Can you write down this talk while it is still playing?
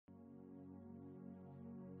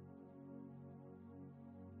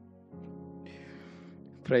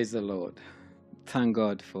Praise the Lord. Thank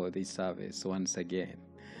God for this service once again.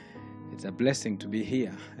 It's a blessing to be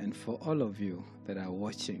here. And for all of you that are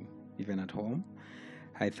watching, even at home,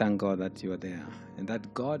 I thank God that you are there and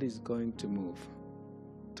that God is going to move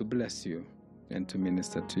to bless you and to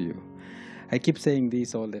minister to you. I keep saying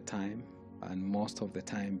this all the time and most of the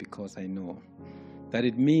time because I know that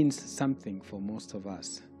it means something for most of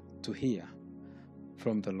us to hear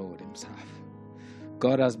from the Lord Himself.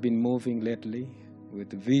 God has been moving lately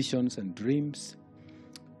with visions and dreams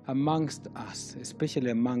amongst us, especially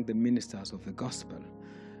among the ministers of the gospel.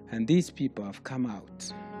 And these people have come out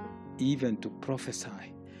even to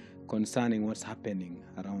prophesy concerning what's happening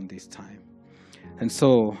around this time. And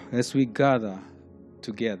so, as we gather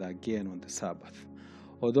together again on the Sabbath,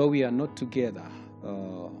 although we are not together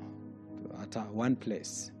at one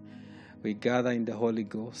place, we gather in the Holy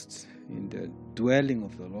Ghost, in the dwelling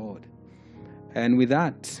of the Lord. And with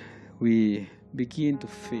that, we begin to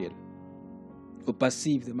feel or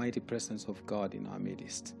perceive the mighty presence of God in our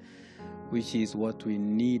midst, which is what we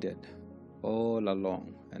needed all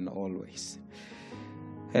along and always.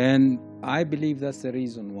 And I believe that's the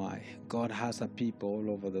reason why God has a people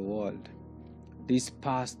all over the world,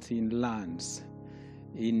 dispersed in lands,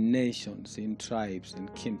 in nations, in tribes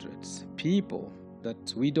and kindreds, people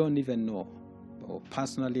that we don't even know, or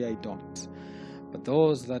personally I don't, but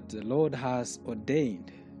those that the Lord has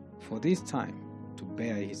ordained for this time to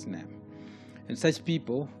bear His name. And such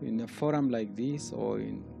people in a forum like this or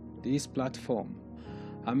in this platform,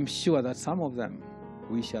 I'm sure that some of them,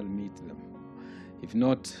 we shall meet them. If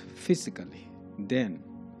not physically, then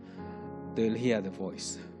they'll hear the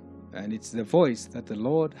voice. And it's the voice that the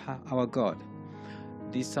Lord, our God,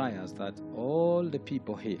 desires that all the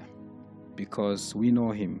people hear, because we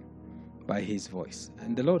know Him by His voice.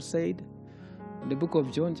 And the Lord said in the book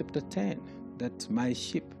of John chapter 10 that my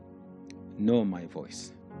sheep know my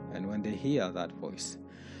voice. And when they hear that voice,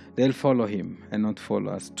 they'll follow Him and not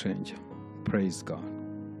follow a stranger. Praise God.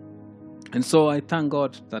 And so I thank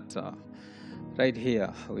God that right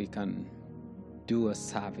here we can do a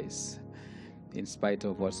service in spite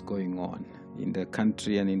of what's going on in the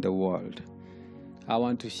country and in the world. I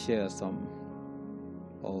want to share some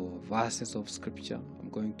verses of scripture. I'm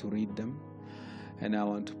going to read them, and I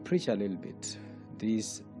want to preach a little bit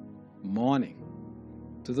this morning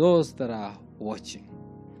to those that are watching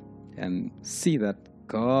and see that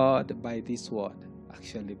God by this word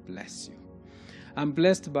actually bless you. I'm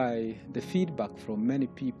blessed by the feedback from many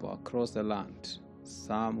people across the land.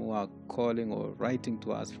 Some who are calling or writing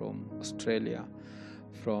to us from Australia,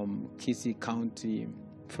 from Kisii County,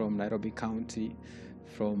 from Nairobi County,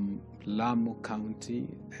 from Lamu County,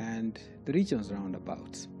 and the regions round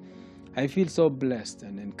about. I feel so blessed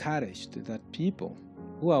and encouraged that people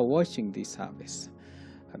who are watching this service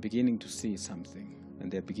are beginning to see something, and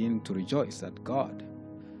they're beginning to rejoice that God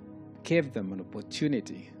gave them an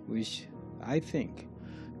opportunity which I think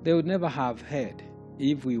they would never have had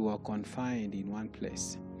if we were confined in one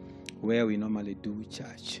place where we normally do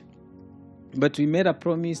church. But we made a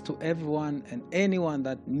promise to everyone and anyone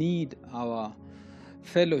that need our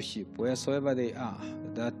fellowship, wheresoever they are,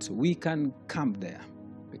 that we can come there.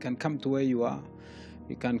 We can come to where you are.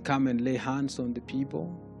 We can come and lay hands on the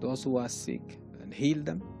people, those who are sick, and heal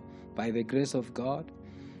them by the grace of God.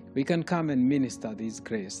 We can come and minister this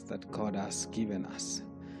grace that God has given us.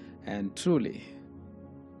 And truly,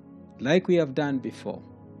 like we have done before,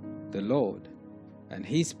 the Lord and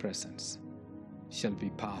His presence shall be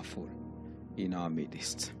powerful in our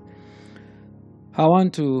midst. I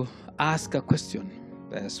want to ask a question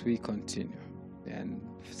as we continue and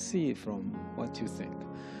see from what you think.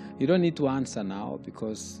 You don't need to answer now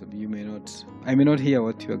because I may not hear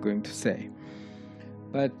what you are going to say.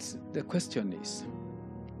 But the question is,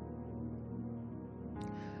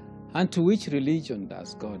 unto which religion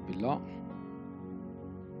does God belong?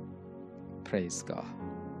 Praise God.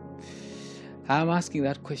 I'm asking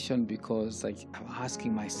that question because I'm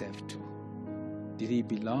asking myself too. Did he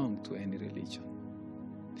belong to any religion?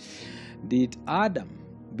 Did Adam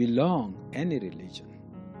belong any religion?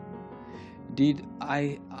 Did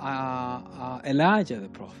Elijah the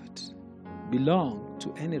prophet belong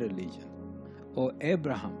to any religion? Or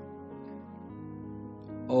Abraham?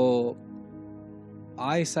 Or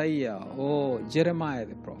Isaiah? Or Jeremiah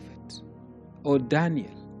the prophet? Or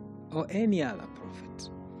Daniel? Or any other prophet?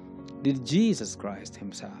 Did Jesus Christ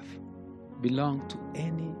Himself belong to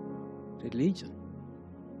any religion?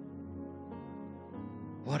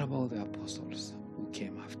 What about the apostles who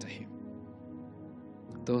came after Him?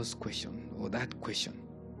 Those questions, or that question,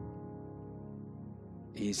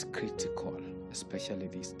 is critical, especially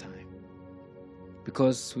this time.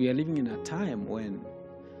 Because we are living in a time when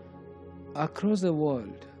across the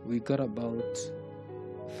world, we got about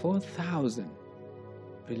 4,000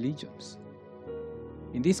 religions.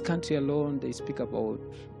 In this country alone, they speak about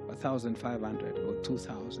 1,500 or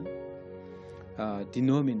 2,000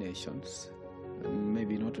 denominations,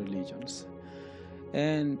 maybe not religions.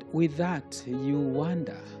 And with that, you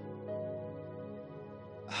wonder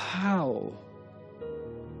how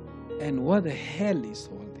and what the hell is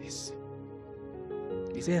all this?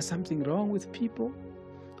 Is there something wrong with people?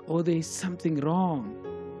 Or there is something wrong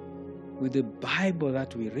with the Bible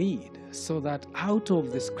that we read, so that out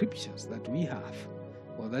of the scriptures that we have,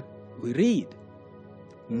 or that we read,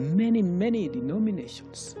 many, many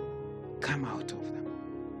denominations come out of them?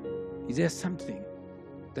 Is there something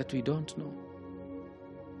that we don't know?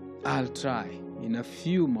 I'll try in a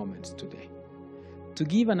few moments today to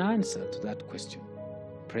give an answer to that question.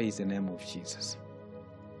 Praise the name of Jesus.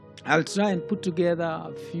 I'll try and put together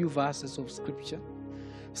a few verses of scripture,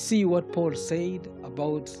 see what Paul said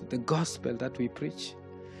about the gospel that we preach,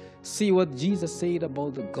 see what Jesus said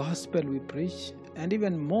about the gospel we preach, and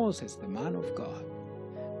even Moses, the man of God.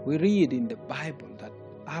 We read in the Bible that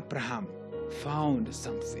Abraham found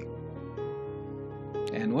something.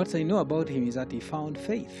 And what I know about him is that he found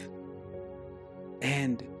faith.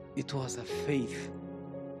 And it was a faith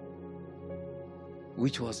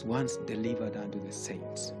which was once delivered unto the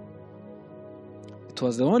saints. It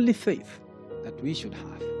was the only faith that we should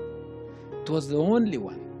have. It was the only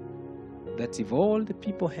one that if all the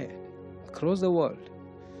people had across the world,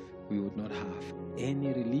 we would not have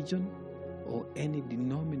any religion or any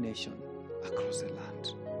denomination across the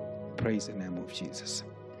land. Praise the name of Jesus.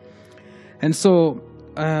 And so,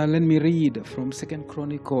 let me read from 2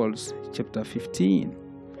 Chronicles chapter 15.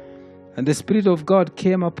 And the Spirit of God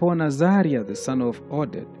came upon Azariah, the son of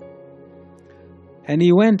Oded. And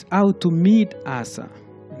he went out to meet Asa,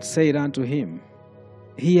 and said unto him,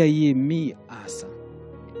 Hear ye me, Asa,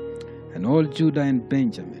 and all Judah and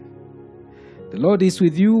Benjamin. The Lord is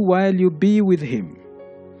with you while you be with him.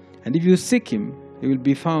 And if you seek him, he will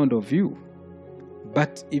be found of you.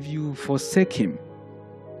 But if you forsake him,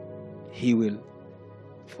 he will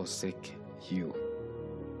forsake you.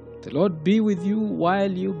 The Lord be with you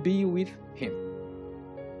while you be with him.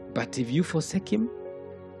 But if you forsake him,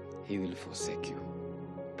 he will forsake you.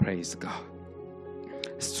 Praise God.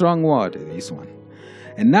 Strong word, this one.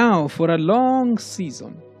 And now for a long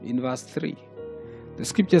season, in verse 3, the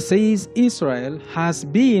scripture says Israel has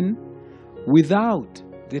been without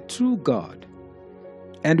the true God,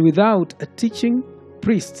 and without a teaching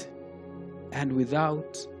priest, and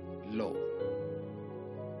without law.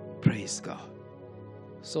 Praise God.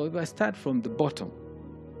 So if I start from the bottom,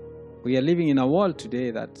 we are living in a world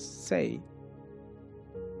today that say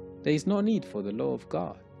there is no need for the law of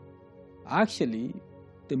God. Actually,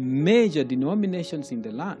 the major denominations in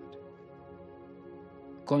the land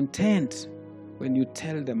content when you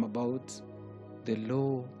tell them about the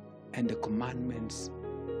law and the commandments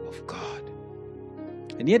of God.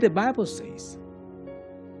 And yet the Bible says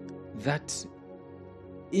that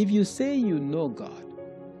if you say you know God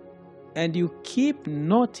and you keep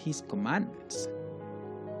not his commandments,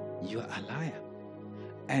 you are a liar,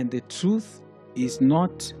 and the truth is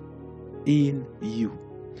not in you.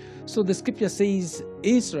 So the scripture says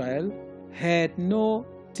Israel had no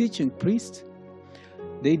teaching priest,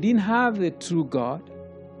 they didn't have the true God,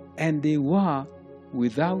 and they were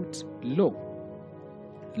without law,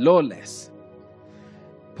 lawless.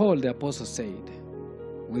 Paul the apostle said,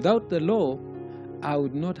 without the law, I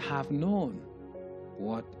would not have known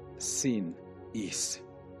what sin is.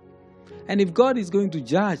 And if God is going to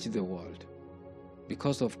judge the world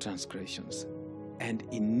because of transgressions and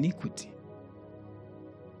iniquity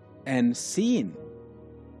and sin,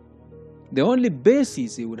 the only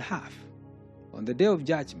basis he would have on the day of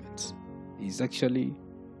judgment is actually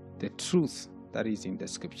the truth that is in the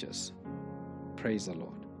scriptures. Praise the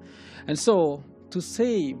Lord. And so to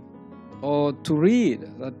say or to read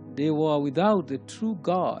that they were without the true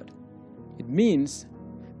God, it means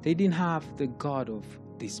they didn't have the God of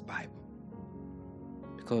this Bible.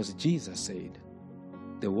 Because Jesus said,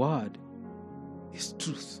 the word is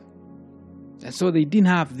truth. And so they didn't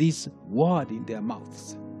have this word in their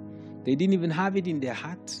mouths. They didn't even have it in their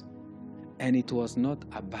heart. And it was not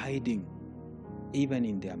abiding even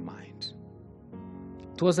in their mind.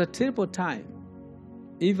 It was a terrible time,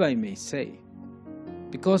 if I may say,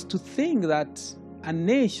 because to think that a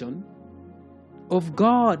nation of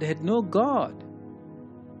God had no God,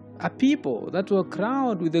 a people that were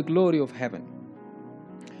crowned with the glory of heaven,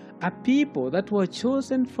 a people that were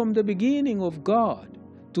chosen from the beginning of God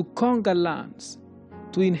to conquer lands,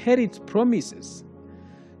 to inherit promises,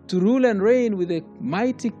 to rule and reign with the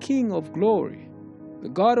mighty King of glory, the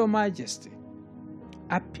God of majesty,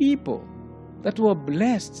 a people that were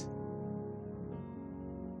blessed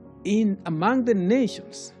in among the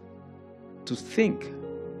nations. To think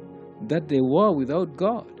that they were without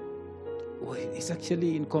God is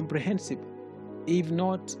actually incomprehensible, if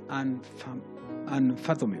not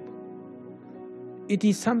unfathomable. It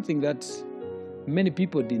is something that many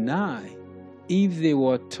people deny if they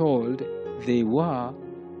were told they were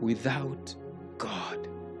without God.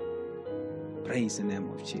 Praise the name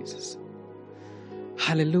of Jesus.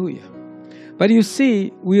 Hallelujah. But you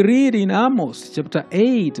see, we read in Amos chapter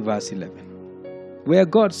 8 verse 11, where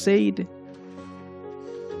God said,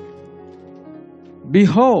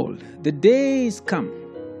 "Behold, the days come,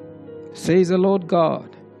 says the Lord God,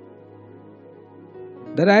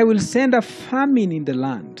 that I will send a famine in the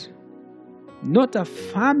land, not a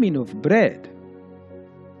famine of bread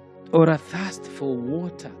or a thirst for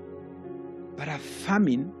water, but a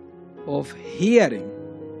famine of hearing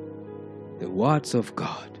the words of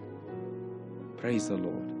God." Praise the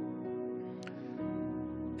Lord.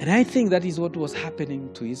 And I think that is what was happening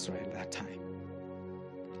to Israel at that time.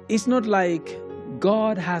 It's not like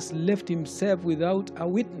God has left himself without a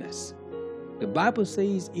witness. The Bible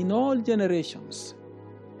says in all generations,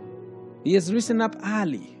 he has risen up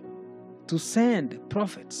early to send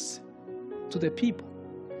prophets to the people.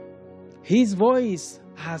 His voice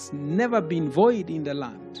has never been void in the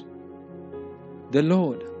land. The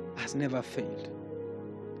Lord has never failed.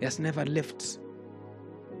 He has never left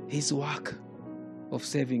his work of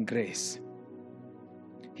saving grace.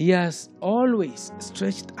 He has always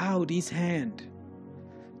stretched out his hand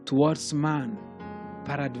towards man,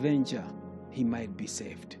 peradventure he might be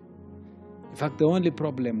saved. In fact, the only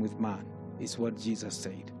problem with man is what Jesus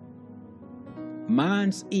said.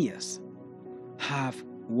 Man's ears have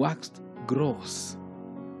waxed gross,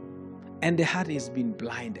 and the heart has been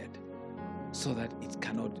blinded so that it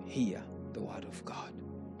cannot hear the word of God.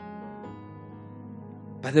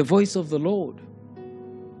 But the voice of the Lord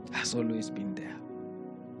has always been there,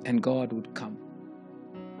 and God would come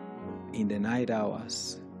in the night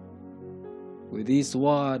hours with his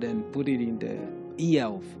word and put it in the ear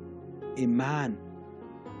of a man,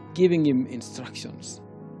 giving him instructions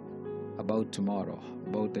about tomorrow,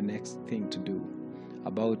 about the next thing to do,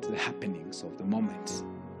 about the happenings of the moment.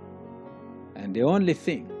 And the only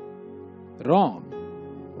thing wrong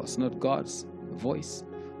was not God's voice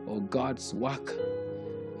or God's work.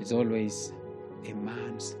 It's always a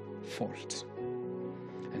man's fault.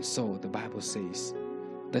 And so the Bible says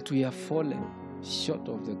that we have fallen short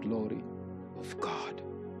of the glory of God.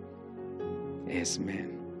 Yes,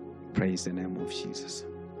 man. Praise the name of Jesus.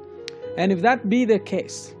 And if that be the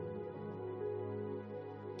case,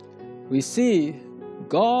 we see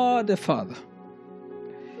God the Father,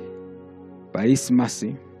 by his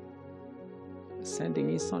mercy, sending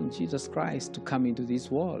his Son Jesus Christ to come into this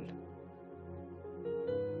world,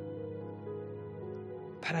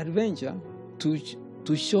 peradventure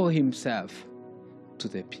to show himself to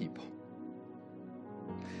the people.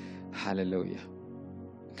 Hallelujah.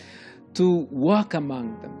 To walk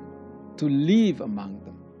among them, to live among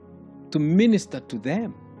them, to minister to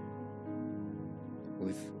them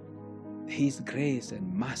with his grace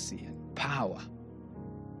and mercy and power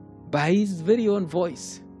by his very own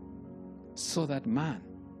voice, so that man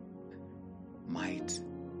might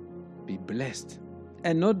be blessed,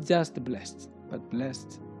 and not just blessed, but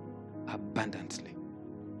blessed abundantly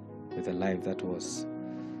with a life that was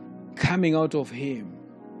coming out of him,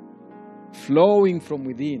 flowing from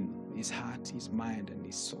within his heart, his mind, and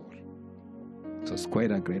his soul. It was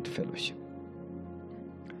quite a great fellowship.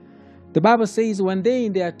 The Bible says, when they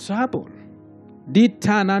in their trouble did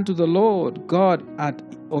turn unto the Lord God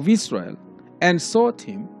of Israel and sought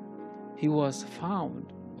him, he was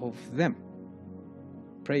found of them.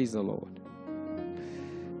 Praise the Lord.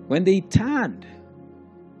 When they turned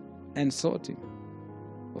and sought him,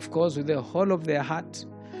 of course, with the whole of their heart,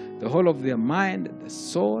 the whole of their mind, the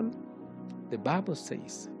soul, the Bible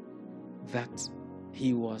says that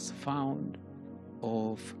he was found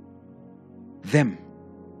of them.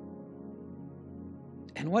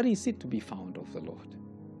 And what is it to be found of the Lord?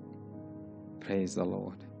 Praise the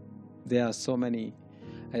Lord. There are so many,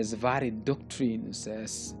 as varied doctrines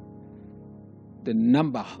as the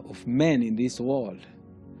number of men in this world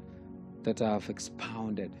that have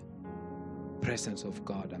expounded the presence of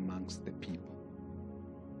God amongst the people.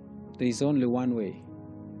 There is only one way,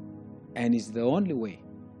 and it's the only way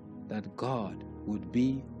that God would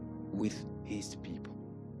be with his people.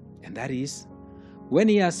 And that is when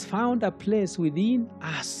he has found a place within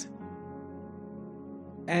us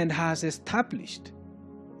and has established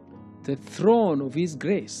the throne of His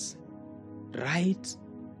grace right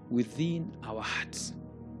within our hearts.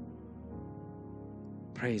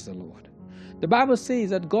 Praise the Lord. The Bible says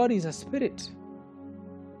that God is a spirit.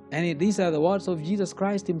 And these are the words of Jesus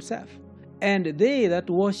Christ Himself. And they that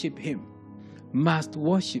worship Him must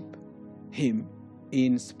worship Him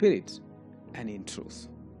in spirit and in truth.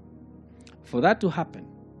 For that to happen,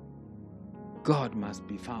 God must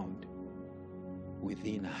be found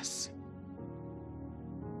within us.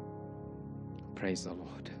 Praise the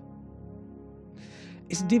Lord.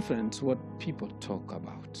 It's different what people talk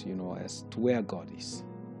about, as to where God is.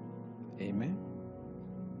 Amen.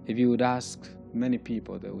 If you would ask many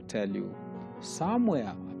people, they will tell you somewhere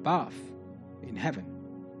above in heaven,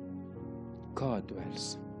 God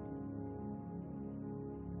dwells.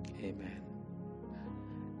 Amen.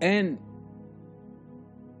 And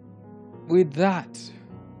with that,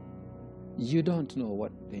 you don't know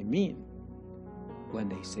what they mean when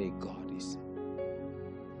they say God is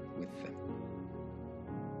with them.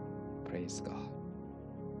 Praise God.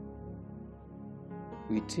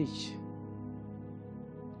 We teach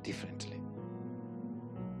differently.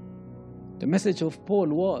 The message of Paul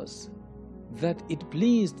was that it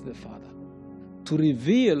pleased the Father to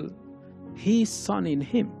reveal His Son in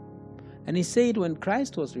him. And he said when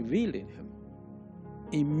Christ was revealed in him,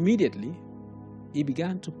 immediately he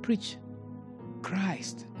began to preach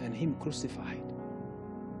Christ and Him crucified.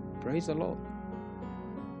 Praise the Lord.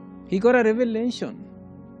 He got a revelation.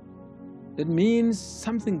 That means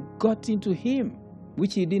something got into him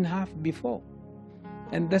which he didn't have before.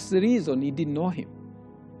 And that's the reason he didn't know Him.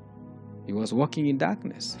 He was walking in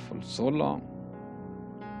darkness for so long.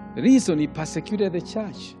 The reason he persecuted the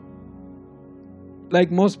church,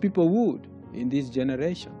 like most people would in this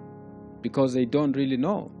generation, because they don't really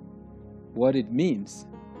know what it means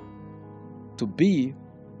to be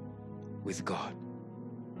with God.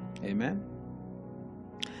 Amen.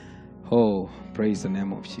 Oh, praise the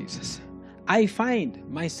name of Jesus. I find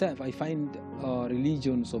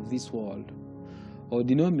religions of this world or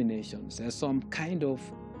denominations as some kind of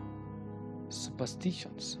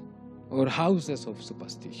superstitions or houses of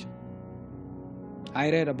superstition.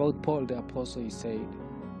 I read about Paul the Apostle. He said,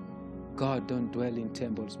 God don't dwell in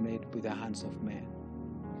temples made with the hands of men.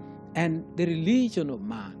 And the religion of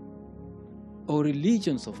man or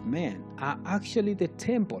religions of men are actually the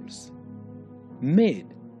temples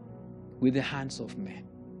made with the hands of men.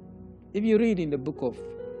 If you read in the book of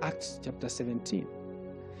Acts chapter 17,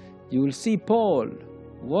 you will see Paul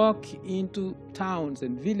walk into towns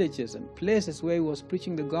and villages and places where he was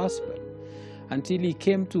preaching the gospel until he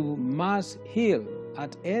came to Mars Hill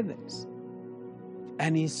at Athens.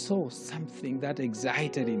 And he saw something that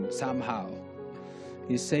excited him somehow.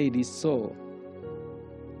 He said he saw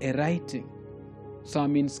a writing,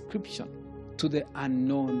 some inscription to the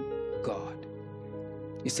unknown God.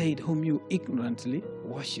 He said, whom you ignorantly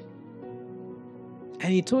worship.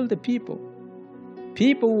 And he told the people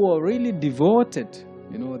who were really devoted,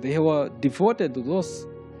 they were devoted to those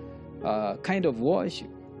kind of worship,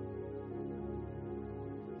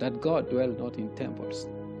 that God dwelled not in temples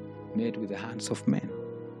made with the hands of men.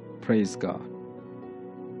 Praise God.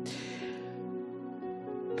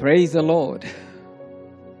 Praise the Lord.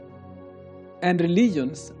 And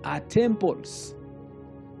religions are temples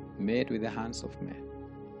made with the hands of men.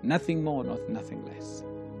 Nothing more, nothing less.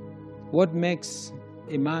 What makes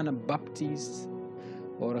a man a Baptist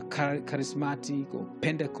or a charismatic or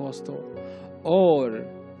Pentecostal or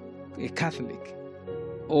a Catholic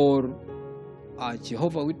or a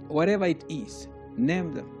Jehovah, whatever it is,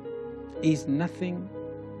 name them, is nothing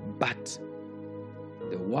but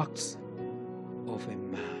the works of a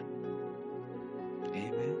man.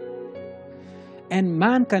 Amen. And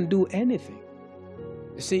man can do anything.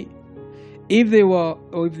 You see, if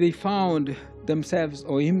they found themselves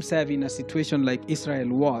or himself in a situation like Israel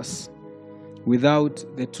was, without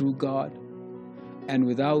the true God and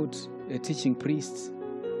without a teaching priests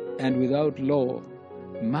and without law,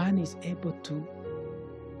 man is able to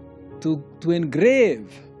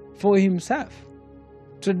engrave for himself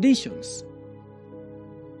traditions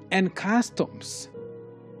and customs,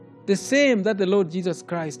 the same that the Lord Jesus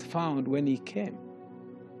Christ found when He came.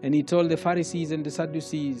 And He told the Pharisees and the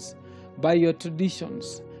Sadducees, by your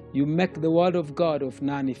traditions, you make the word of God of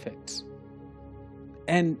none effect.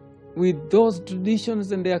 And with those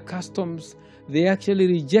traditions and their customs, they actually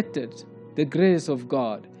rejected the grace of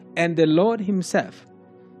God and the Lord Himself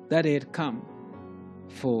that had come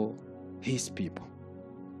for His people.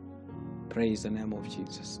 Praise the name of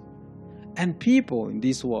Jesus. And people in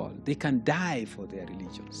this world, they can die for their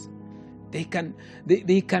religions. They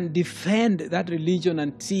can defend that religion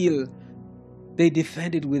until They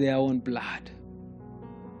defend it with their own blood.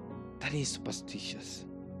 That is superstitious.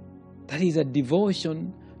 That is a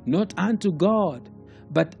devotion not unto God,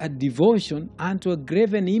 but a devotion unto a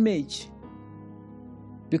graven image.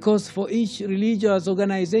 Because for each religious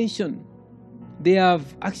organization, they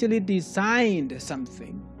have actually designed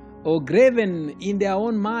something or graven in their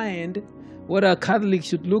own mind what a Catholic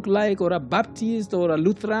should look like, or a Baptist, or a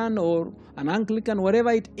Lutheran, or an Anglican, whatever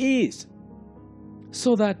it is,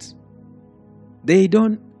 so that they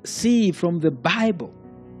don't see from the Bible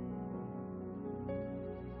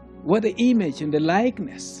what the image and the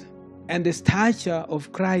likeness and the stature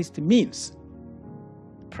of Christ means.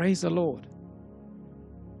 Praise the Lord.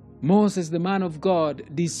 Moses, the man of God,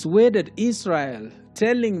 dissuaded Israel,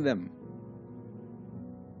 telling them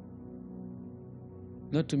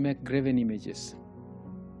not to make graven images.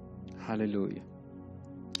 Hallelujah.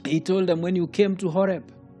 He told them, when you came to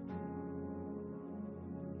Horeb,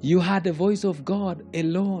 you had the voice of God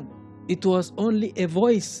alone. It was only a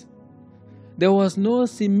voice. There was no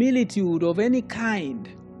similitude of any kind.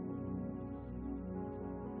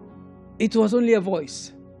 It was only a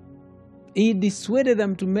voice. He dissuaded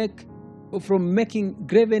them from making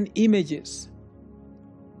graven images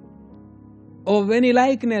of any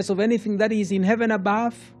likeness of anything that is in heaven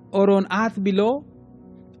above or on earth below,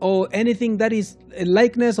 or anything that is a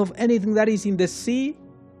likeness of anything that is in the sea,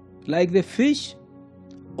 like the fish,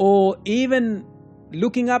 or even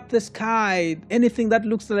looking up the sky, anything that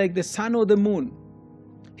looks like the sun or the moon.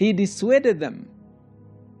 He dissuaded them,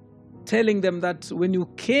 telling them that when you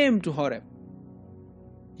came to Horeb,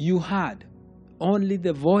 you had only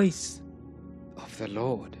the voice of the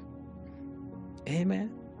Lord.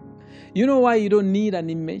 Amen. You know why you don't need an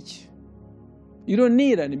image? You don't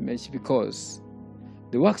need an image because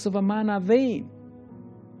the works of a man are vain.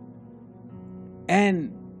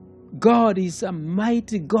 And God is a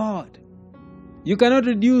mighty God. You cannot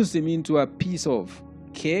reduce him into a piece of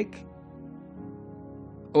cake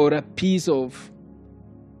or a piece of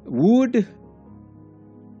wood,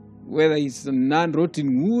 whether it's a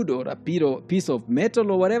non-rotting wood or a piece of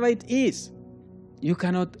metal or whatever it is. You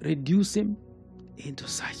cannot reduce him into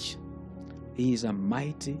such. He is a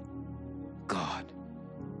mighty God.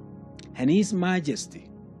 And his majesty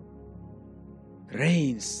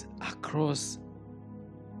reigns across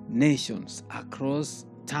nations, across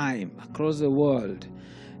time, across the world.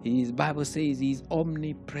 His Bible says he is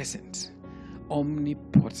omnipresent,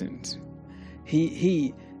 omnipotent.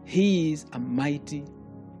 He is a mighty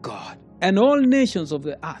God. And all nations of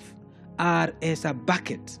the earth are as a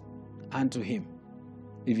bucket unto him,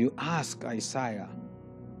 if you ask Isaiah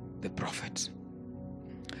the prophet.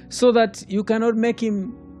 So that you cannot make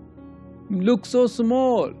him look so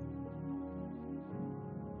small.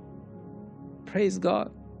 Praise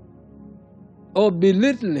God. Or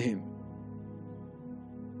belittle him.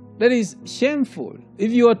 That is shameful.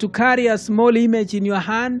 If you are to carry a small image in your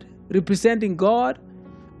hand representing God,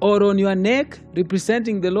 or on your neck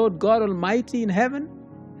representing the Lord God Almighty in heaven,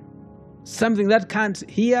 something that can't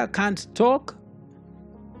hear, can't talk,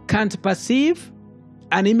 can't perceive,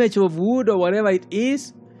 an image of wood or whatever it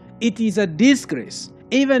is a disgrace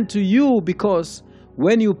even to you, because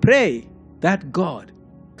when you pray, that God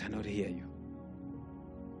cannot hear you.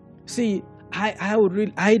 See,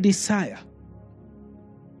 I desire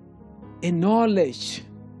a knowledge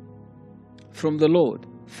from the Lord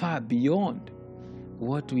far beyond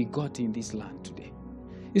what we got in this land today.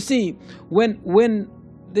 You see, when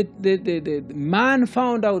the man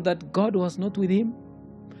found out that God was not with him,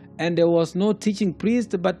 and there was no teaching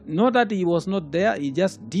priest, but not that he was not there, he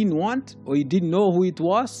just didn't want, or he didn't know who it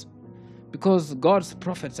was, because God's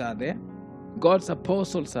prophets are there, God's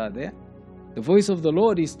apostles are there. The voice of the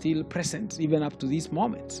Lord is still present even up to this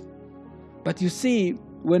moment. But you see,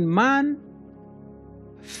 when man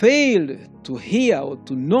failed to hear or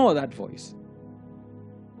to know that voice,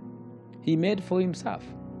 he made for himself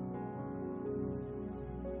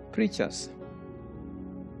preachers.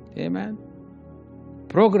 Amen.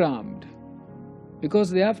 Programmed, because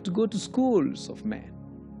they have to go to schools of men.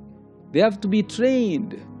 They have to be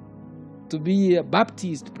trained to be a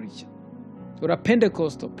Baptist preacher, or a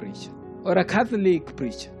Pentecostal preacher, or a Catholic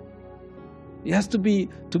preacher. He has to be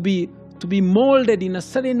molded in a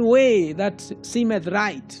certain way that seemeth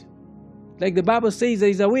right. Like the Bible says, there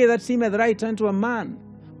is a way that seemeth right unto a man,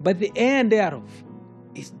 but the end thereof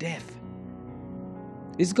is death.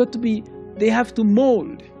 It's got to be, they have to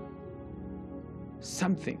mold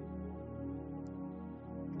something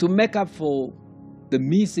to make up for the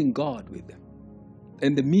missing God with them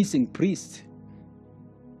and the missing priest.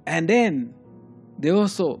 And then they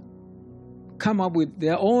also come up with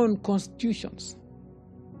their own constitutions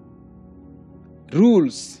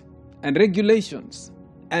rules and regulations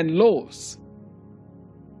and laws,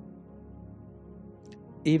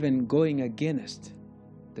 even going against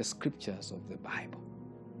the scriptures of the Bible.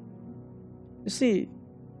 You see,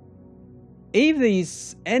 if there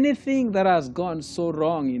is anything that has gone so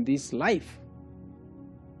wrong in this life,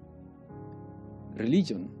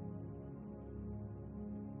 religion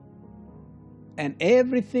and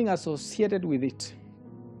everything associated with it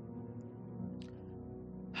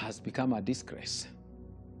has become a disgrace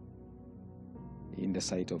in the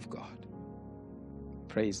sight of God.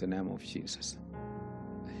 Praise the name of Jesus.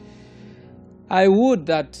 I would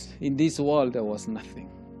that in this world there was nothing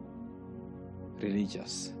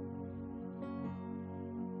religious.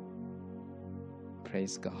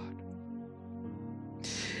 Praise God.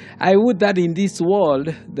 I would that in this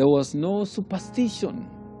world there was no superstition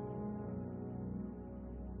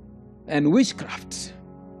and witchcraft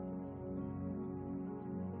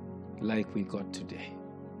like we got today.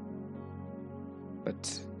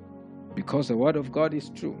 But because the word of God is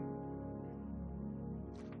true,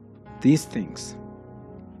 these things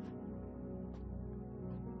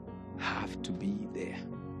have to be there,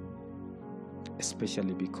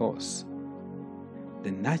 especially because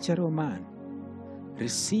the natural man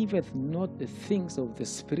receiveth not the things of the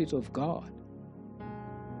Spirit of God.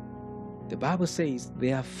 The Bible says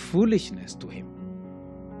they are foolishness to him.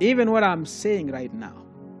 Even what I'm saying right now,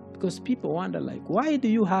 because people wonder, like, why do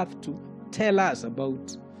you have to tell us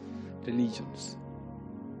about religions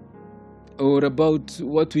or about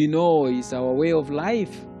what we know is our way of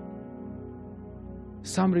life?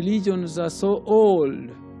 Some religions are so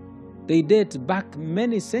old, they date back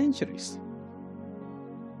many centuries.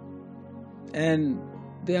 And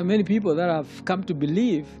there are many people that have come to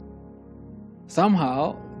believe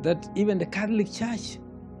somehow that even the Catholic Church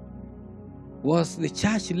was the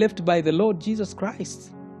church left by the Lord Jesus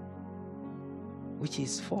Christ, which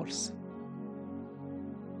is false.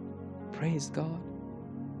 Praise God.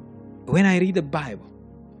 When I read the Bible,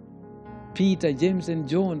 Peter, James, and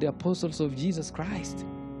John, the apostles of Jesus Christ,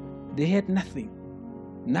 they had nothing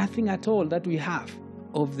at all that we have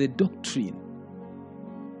of the doctrine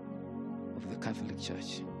of the Catholic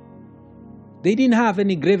Church. They didn't have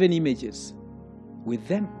any graven images with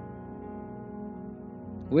them,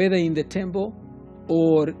 whether in the temple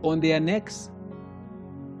or on their necks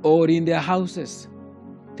or in their houses.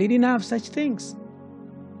 They didn't have such things.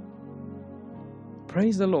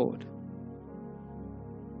 Praise the Lord.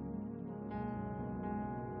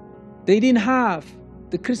 They didn't have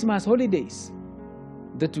the Christmas holidays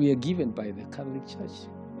that we are given by the Catholic Church.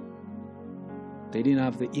 They didn't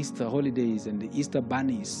have the Easter holidays and the Easter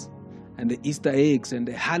bunnies and the Easter eggs and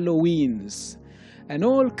the Halloweens and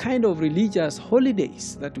all kind of religious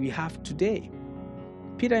holidays that we have today.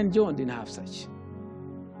 Peter and John didn't have such.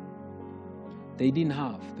 They didn't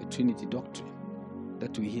have the Trinity doctrine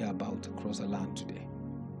that we hear about across the land today.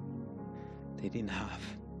 They didn't have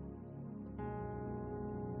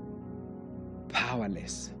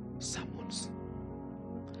powerless sermons.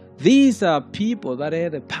 These are people that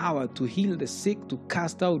had the power to heal the sick, to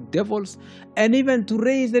cast out devils, and even to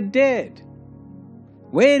raise the dead.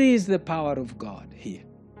 Where is the power of God here?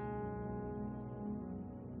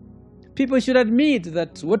 People should admit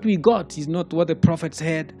that what we got is not what the prophets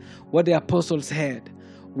had, what the apostles had,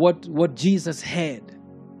 what Jesus had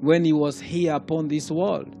when he was here upon this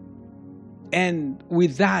world. And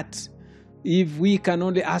with that, if we can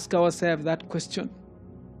only ask ourselves that question,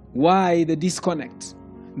 why the disconnect?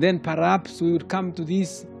 Then perhaps we would come to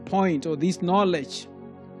this point or this knowledge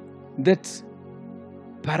that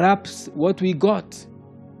perhaps what we got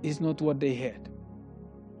is not what they had.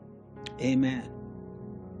 Amen.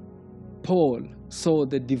 Paul saw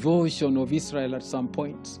the devotion of Israel at some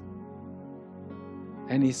point,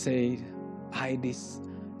 and he said, I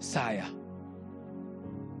desire.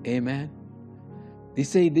 Amen. They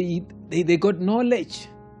say they got knowledge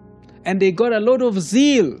and they got a lot of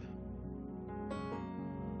zeal,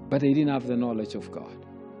 but they didn't have the knowledge of God.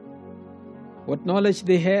 What knowledge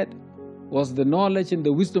they had was the knowledge and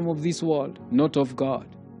the wisdom of this world, not of God.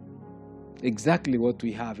 Exactly what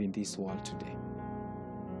we have in this world today.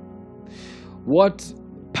 What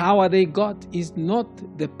power they got is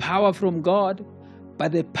not the power from God,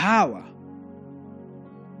 but the power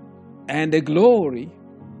and the glory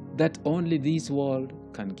that only this world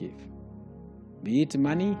can give. Be it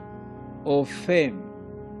money or fame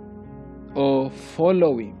or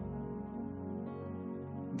following.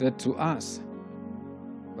 That to us,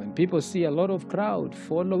 when people see a lot of crowd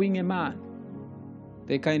following a man,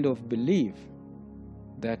 they kind of believe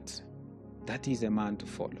that that is a man to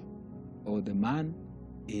follow, or the man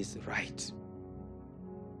is right.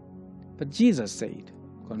 But Jesus said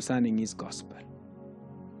concerning his gospel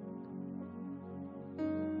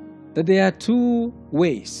that there are two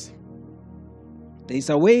ways. There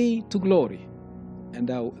is a way to glory, and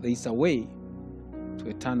there is a way to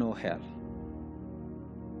eternal hell.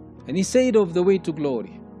 And he said of the way to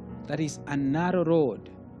glory, that is a narrow road,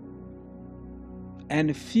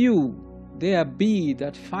 and few there be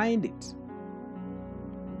that find it.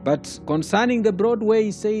 But concerning the broad way,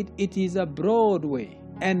 he said it is a broad way,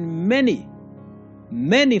 and many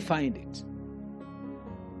find it.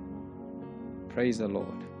 Praise the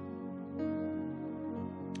Lord.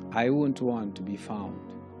 I won't want to be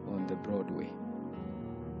found on the broad way.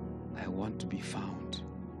 I want to be found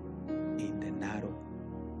in the narrow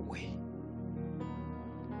way.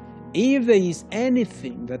 If there is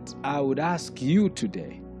anything that I would ask you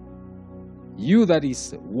today, you that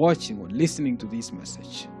is watching or listening to this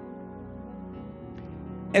message,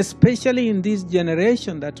 especially in this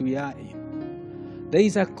generation that we are in, there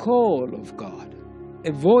is a call of God,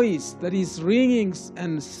 a voice that is ringing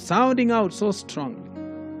and sounding out so strongly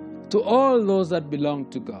to all those that belong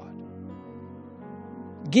to God.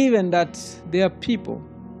 Given that there are people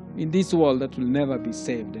in this world that will never be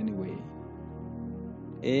saved anyway.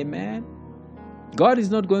 Amen. God is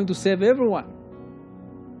not going to save everyone.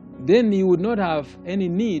 Then he would not have any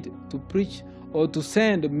need to preach or to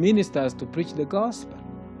send ministers to preach the gospel.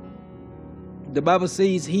 The Bible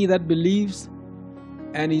says, he that believes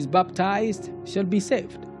and is baptized shall be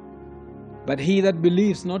saved, but he that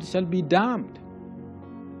believes not shall be damned.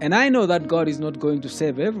 And I know that God is not going to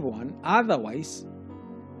save everyone. Otherwise,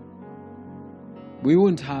 he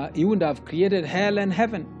wouldn't have created hell and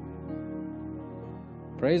heaven.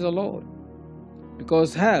 Praise the Lord.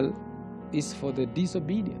 Because hell is for the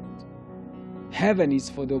disobedient. Heaven is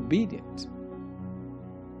for the obedient.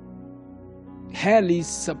 Hell is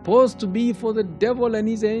supposed to be for the devil and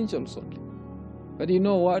his angels only. But you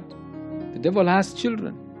know what? The devil has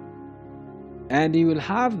children, and he will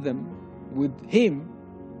have them with him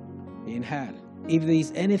in hell. If there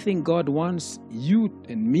is anything God wants you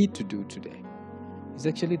and me to do today, it's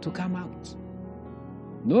actually to come out.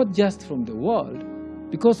 Not just from the world,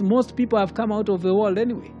 because most people have come out of the world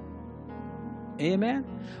anyway. Amen?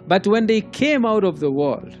 But when they came out of the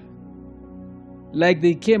world, like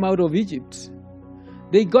they came out of Egypt,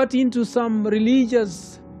 they got into some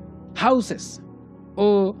religious houses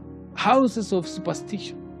or houses of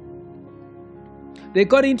superstition. They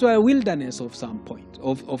got into a wilderness of some point,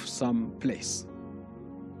 of some place.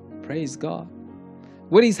 Praise God.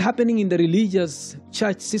 What is happening in the religious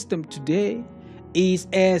church system today is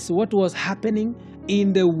as what was happening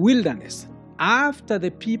in the wilderness after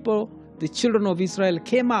the people, the children of Israel,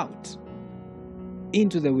 came out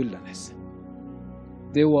into the wilderness.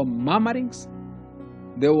 There were murmurings,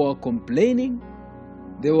 they were complaining,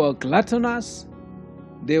 they were gluttonous,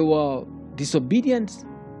 they were disobedient,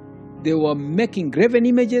 they were making graven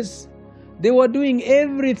images, they were doing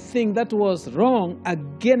everything that was wrong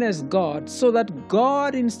against God, so that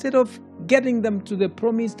God, instead of getting them to the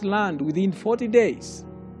promised land within 40 days,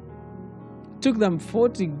 took them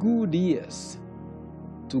 40 good years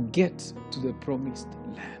to get to the promised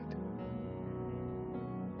land.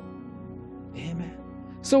 Amen.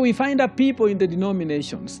 So we find our people in the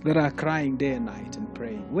denominations that are crying day and night and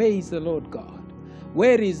praying, where is the Lord God?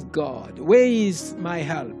 Where is God? Where is my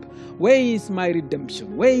help? Where is my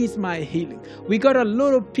redemption? Where is my healing? We got a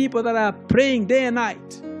lot of people that are praying day and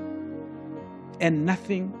night, and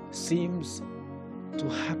nothing seems to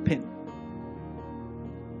happen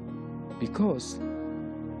because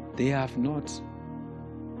they have not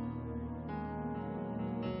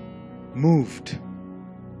moved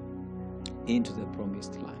into the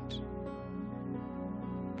promised land.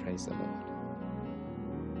 Praise the Lord.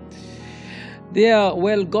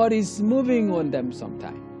 God is moving on them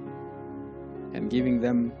sometime and giving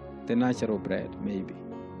them the natural bread, maybe.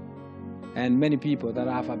 And many people that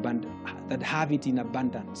have it in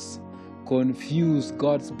abundance confuse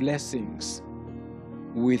God's blessings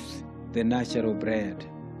with the natural bread.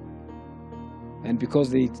 And because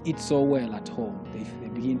they eat so well at home, they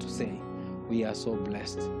begin to say, we are so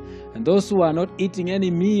blessed. And those who are not eating any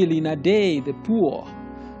meal in a day, the poor,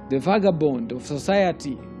 the vagabond of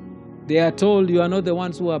society, they are told you are not the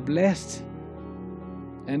ones who are blessed.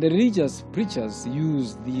 And the religious preachers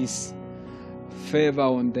use this favor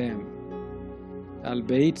on them,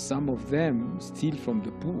 albeit some of them steal from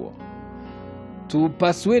the poor, to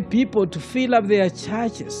persuade people to fill up their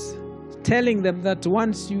churches, telling them that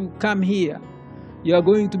once you come here, you are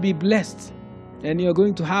going to be blessed, and you are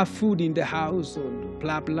going to have food in the house, or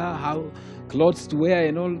blah blah, how clothes to wear,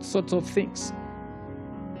 and all sorts of things.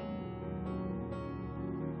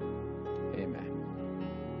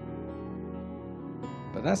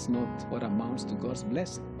 But that's not what amounts to God's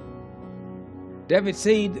blessing. David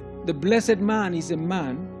said, the blessed man is a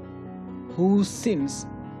man whose sins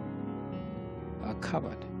are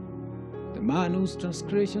covered. The man whose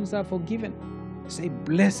transgressions are forgiven. Say,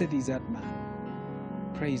 blessed is that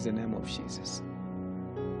man. Praise the name of Jesus.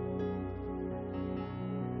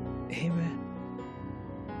 Amen.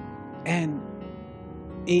 And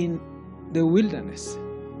in the wilderness,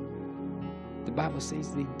 the Bible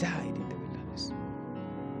says they died in the wilderness.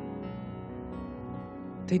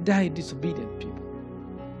 They died disobedient people.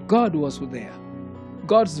 God was there.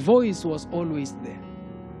 God's voice was always there.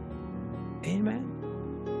 Amen.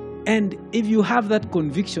 And if you have that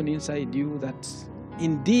conviction inside you that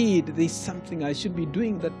indeed there's something I should be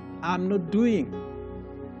doing that I'm not doing.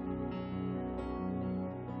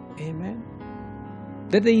 Amen.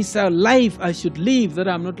 That there is a life I should live that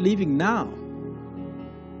I'm not living now.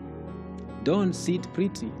 Don't sit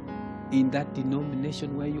pretty in that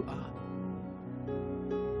denomination where you are.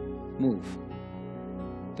 Move.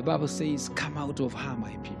 The Bible says, come out of her,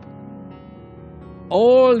 my people.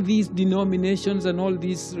 All these denominations and all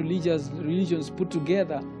these religions put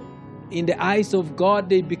together, in the eyes of God,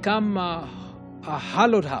 they become a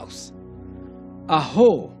hallowed house, a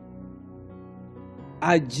whore,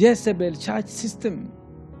 a Jezebel church system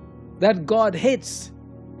that God hates.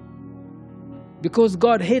 Because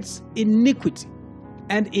God hates iniquity.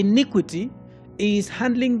 And iniquity is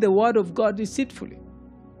handling the word of God deceitfully.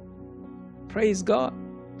 Praise God.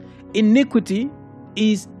 Iniquity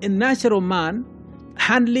is a natural man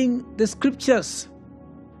handling the scriptures,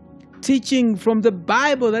 teaching from the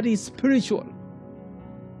Bible that is spiritual.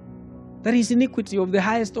 That is iniquity of the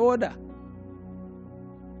highest order.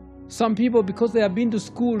 Some people, because they have been to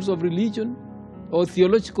schools of religion or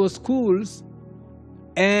theological schools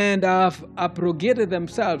and have abrogated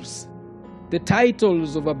themselves the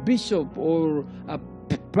titles of a bishop or a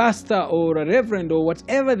pastor or a reverend or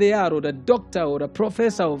whatever they are, or a doctor or a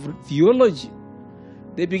professor of theology,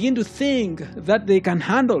 they begin to think that they can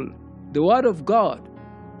handle the word of God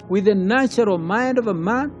with the natural mind of a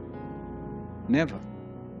man. Never.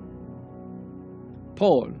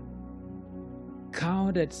 Paul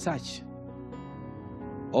counted such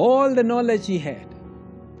all the knowledge he had,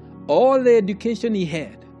 all the education he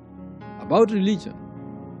had about religion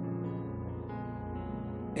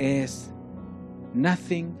as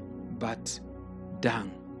nothing but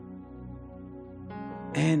dung.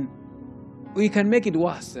 And we can make it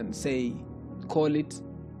worse and say, call it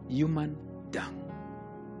human dung.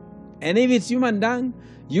 And if it's human dung,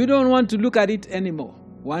 you don't want to look at it anymore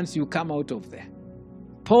once you come out of there.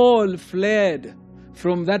 Paul fled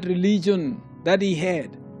from that religion that he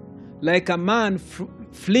had like a man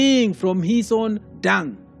fleeing from his own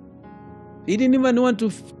dung. He didn't even want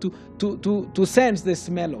to sense the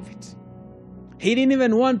smell of it. He didn't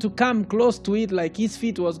even want to come close to it like his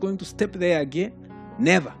feet was going to step there again.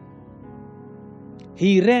 Never.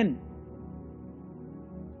 He ran.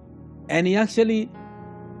 And he actually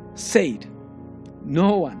said,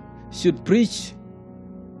 no one should preach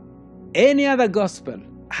any other gospel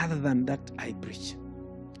other than that I preach.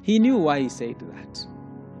 He knew why he said that.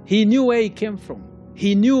 He knew where he came from.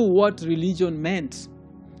 He knew what religion meant.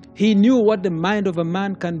 He knew what the mind of a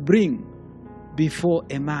man can bring before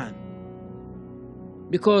a man.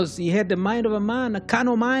 Because he had the mind of a man, a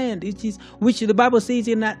carnal mind, which the Bible says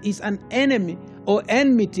is an enemy or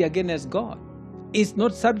enmity against God. Is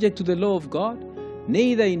not subject to the law of God,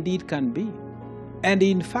 neither indeed can be. And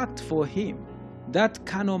in fact, for him, that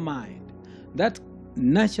carnal mind, that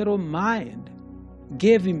natural mind,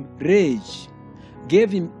 gave him rage,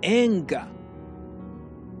 gave him anger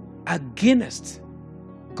against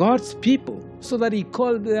God's people, so that he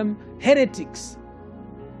called them heretics.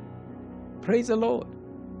 Praise the Lord.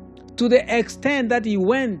 To the extent that he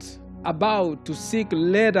went about to seek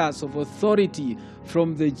letters of authority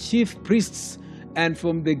from the chief priests and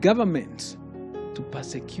from the government to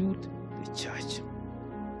persecute the church.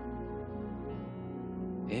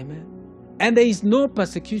 Amen. And there is no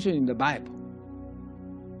persecution in the Bible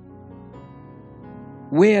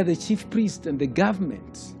where the chief priest and the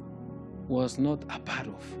government was not a part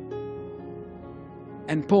of.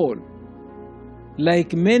 And Paul,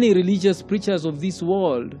 like many religious preachers of this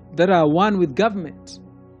world that are one with government,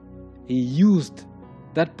 he used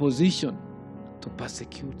that position to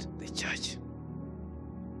persecute the church.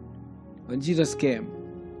 When Jesus came,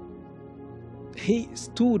 he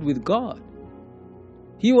stood with God.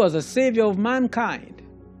 He was a savior of mankind.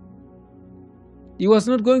 He was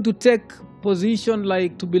not going to take position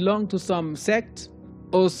like to belong to some sect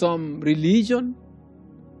or some religion.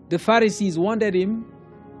 The Pharisees wanted him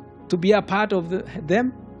to be a part of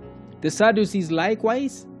them. the Sadducees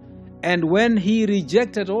likewise. And when he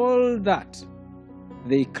rejected all that,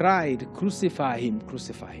 they cried, "Crucify him,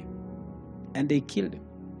 crucify him." And they killed him,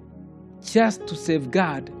 just to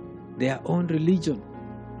safeguard their own religion.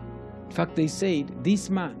 In fact, they said, "This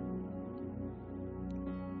man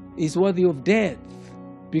is worthy of death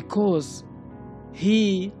because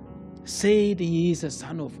he said he is a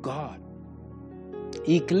son of God.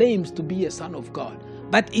 He claims to be a son of God.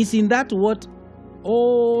 But isn't that what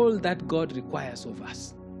all that God requires of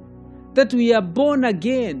us? That we are born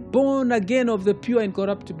again of the pure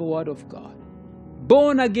incorruptible word of God.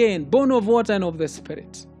 Born again, born of water and of the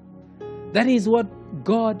Spirit. That is what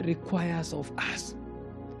God requires of us.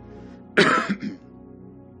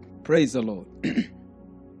 Praise the Lord.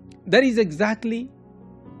 That is exactly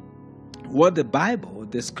what the Bible,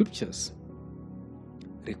 the scriptures,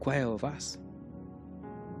 require of us.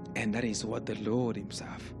 And that is what the Lord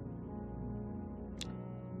himself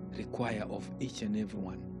requires of each and every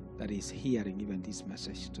one that is hearing even this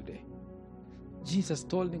message today. Jesus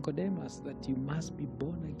told Nicodemus that you must be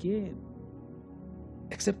born again.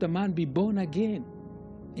 Except a man be born again,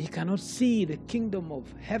 he cannot see the kingdom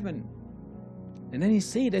of heaven. And then he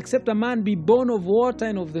said, except a man be born of water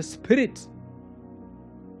and of the Spirit,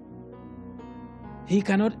 he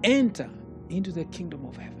cannot enter into the kingdom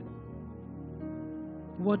of heaven.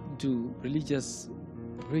 What do religious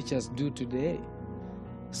preachers do today?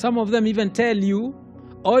 Some of them even tell you,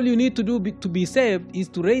 all you need to do to be saved is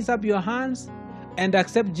to raise up your hands and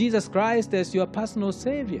accept Jesus Christ as your personal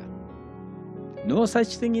Savior. No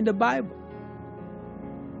such thing in the Bible.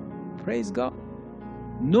 Praise God.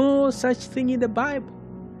 No such thing in the Bible.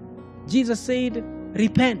 Jesus said,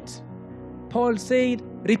 repent. Paul said,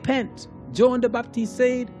 repent. John the Baptist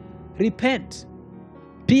said, repent.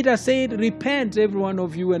 Peter said, repent, every one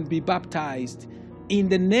of you, and be baptized in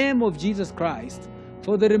the name of Jesus Christ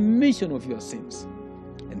for the remission of your sins.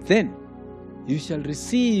 And then you shall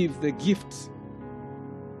receive the gift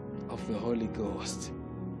of the Holy Ghost.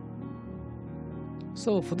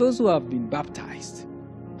 So for those who have been baptized,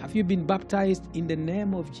 have you been baptized in the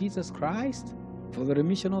name of Jesus Christ for the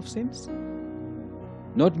remission of sins?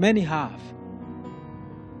 Not many have,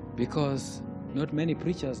 because not many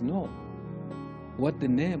preachers know what the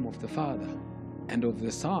name of the Father and of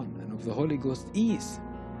the Son and of the Holy Ghost is.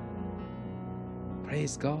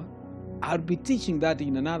 Praise God. I'll be teaching that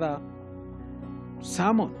in another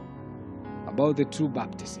sermon about the true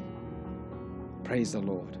baptism. Praise the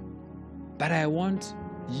Lord. But I want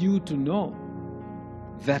you to know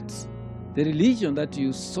that the religion that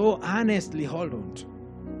you so earnestly hold on to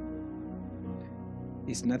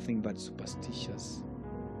is nothing but superstitious.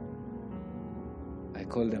 I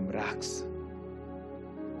call them rags,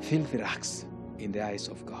 filthy rags in the eyes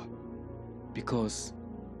of God, because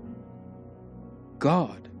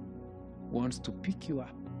God wants to pick you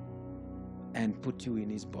up and put you in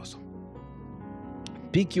his bosom.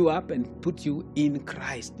 Pick you up and put you in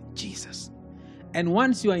Christ Jesus. And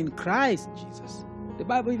once you are in Christ Jesus, the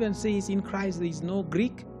Bible even says in Christ there is no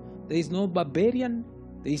Greek, there is no barbarian,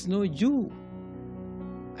 there is no Jew.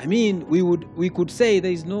 I mean, we could say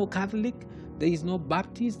there is no Catholic, there is no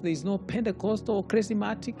Baptist, there is no Pentecostal or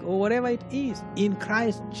Charismatic or whatever it is. In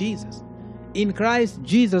Christ Jesus. In Christ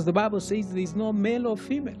Jesus, the Bible says there is no male or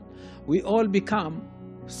female. We all become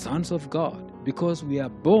sons of God because we are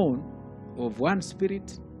born of one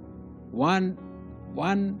Spirit, one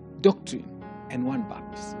doctrine, and one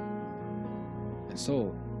baptism. And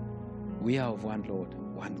so, we are of one Lord,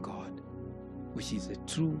 one God, which is the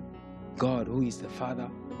true God who is the Father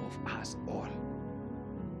of us all.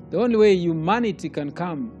 The only way humanity can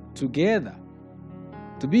come together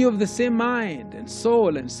to be of the same mind and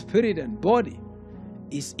soul and spirit and body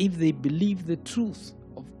is if they believe the truth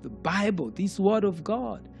of the Bible, this word of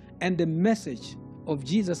God, and the message of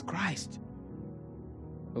Jesus Christ,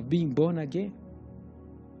 of being born again.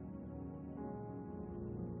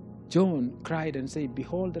 John cried and said,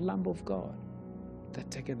 behold the Lamb of God that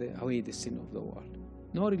taketh away the sin of the world.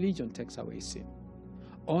 No religion takes away sin.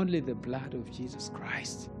 Only the blood of Jesus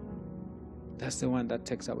Christ. That's the one that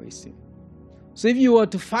takes away sin. So if you were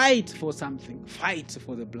to fight for something, fight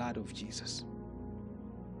for the blood of Jesus.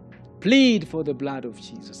 Plead for the blood of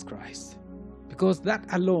Jesus Christ. Because that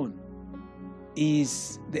alone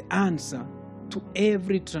is the answer to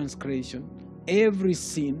every transgression, every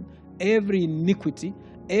sin, every iniquity,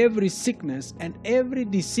 every sickness, and every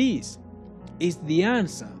disease. Is the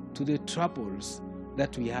answer to the troubles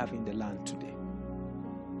that we have in the land today.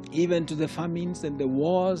 Even to the famines and the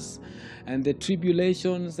wars and the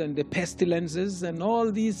tribulations and the pestilences and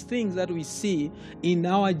all these things that we see in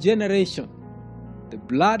our generation. The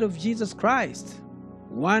blood of Jesus Christ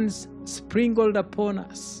once sprinkled upon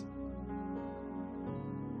us,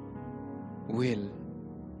 will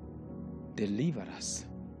deliver us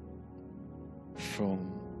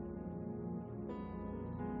from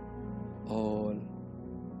all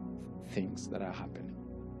things that are happening.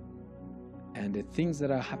 And the things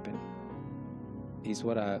that are happening is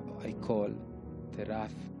what I call the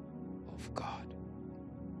wrath of God.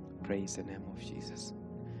 Praise the name of Jesus.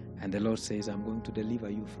 And the Lord says, I'm going to deliver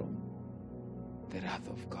you from the wrath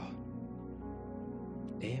of God.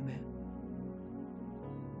 Amen.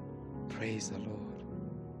 Praise the Lord.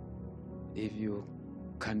 If you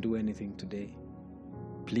can do anything today,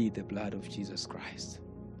 plead the blood of Jesus Christ.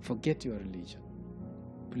 Forget your religion.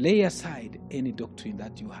 Lay aside any doctrine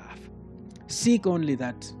that you have. Seek only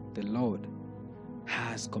that the Lord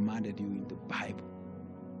has commanded you in the Bible.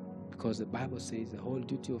 Because the Bible says the whole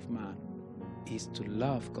duty of man is to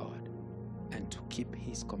love God and to keep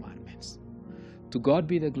his commandments. To God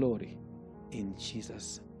be the glory in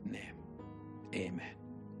Jesus' name. Amen.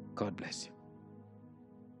 God bless you.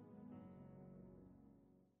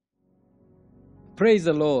 Praise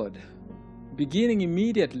the Lord. Beginning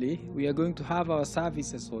immediately, we are going to have our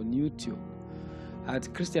services on YouTube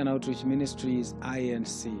at Christian Outreach Ministries,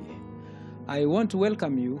 INC. I want to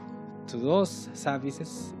welcome you to those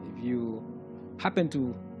services. If you happen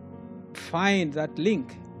to find that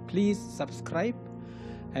link, please subscribe,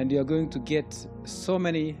 and you're going to get so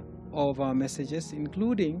many of our messages,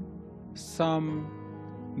 including some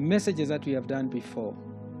messages that we have done before.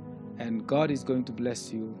 And God is going to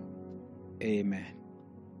bless you. Amen.